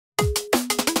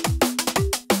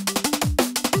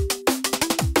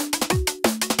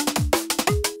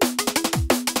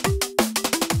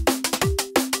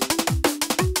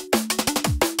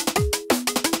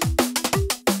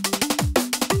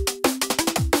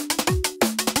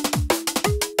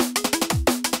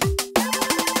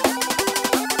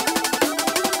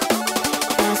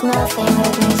nothing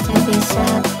that needs to be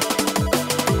said.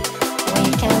 We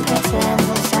can pretend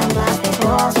we'll sandblast these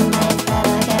walls and make them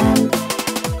again.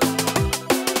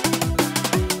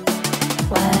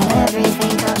 When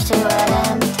everything comes to an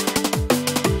end,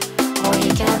 we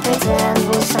can pretend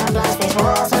we'll sandblast these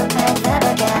walls and make them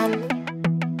again.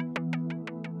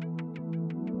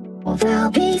 Well,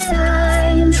 there'll be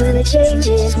time for the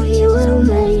changes we will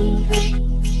make.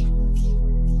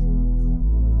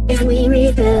 If we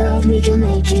rebuild, we can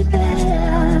make it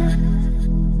better.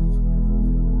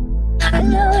 I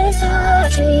know it's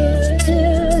hard for you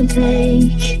to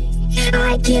take.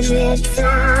 I give it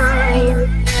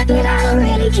time, but I don't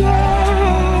really care.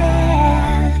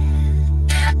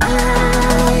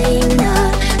 I'm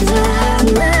not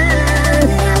the man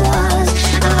that I was.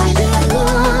 I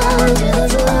belong to the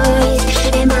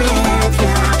voice in my head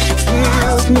that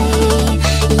tells me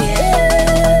you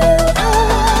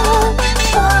are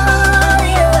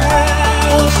falling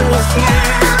away from yourself.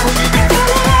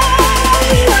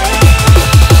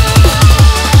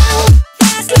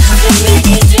 There's nothing that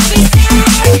needs to be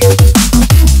said.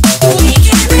 We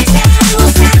can pretend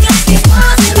we'll sandblast these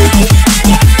walls and make them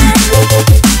again.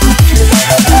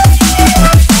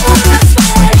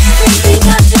 Everything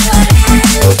comes to an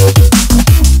end.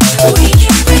 We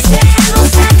can pretend we'll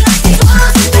sandblast these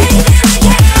walls and make them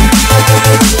again.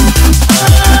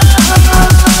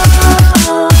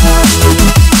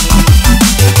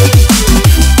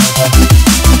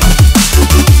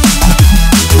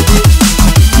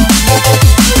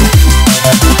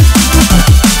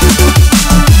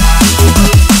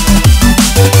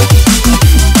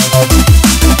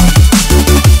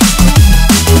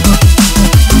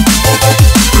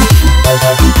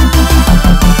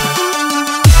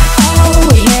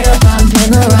 We hit a bump in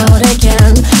the road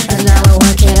again, and now we're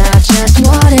working out just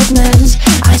what it meant.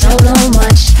 I don't know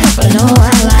much, but I know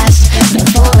at last been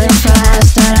falling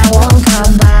fast and I won't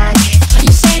come back.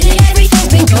 You say that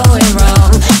everything's been going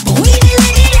wrong, but we didn't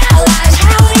live it out lives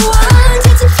how we want.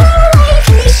 It's a faraway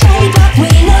cliche, but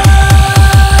we know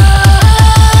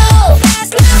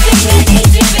there's nothing that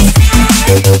needs to be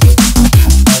said.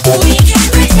 We can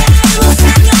pretend we'll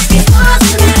sandblast these walls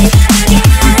and make them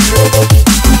again.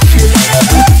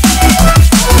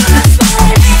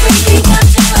 Everything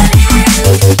comes to an end.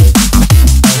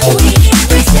 We can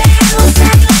pretend we'll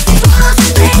sandblast these walls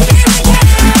and make them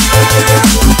again.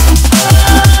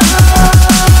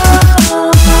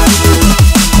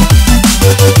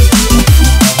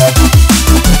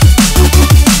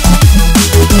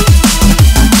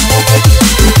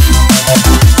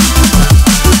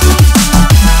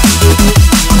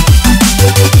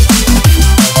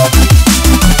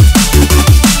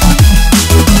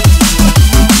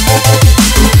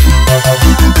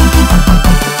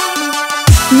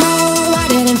 No, I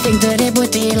didn't think that it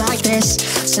would be like this.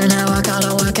 So now I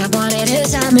gotta work out what it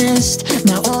is I missed.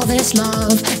 Now all this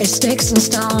love is sticks and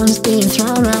stones being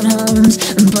thrown around homes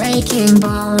and breaking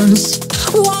bones.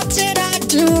 What did I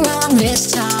do wrong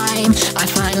this time? I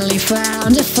finally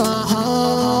found a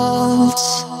fault.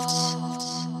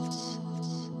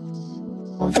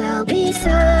 Well, there'll be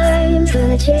time for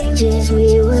the changes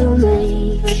we will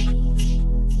make.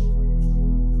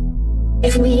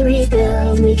 If we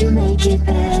rebuild, we can make it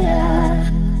better.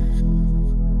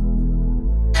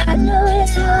 I know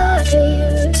it's hard for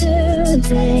you to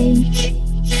take.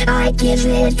 I give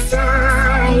it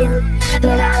time,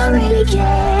 but I don't really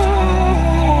care.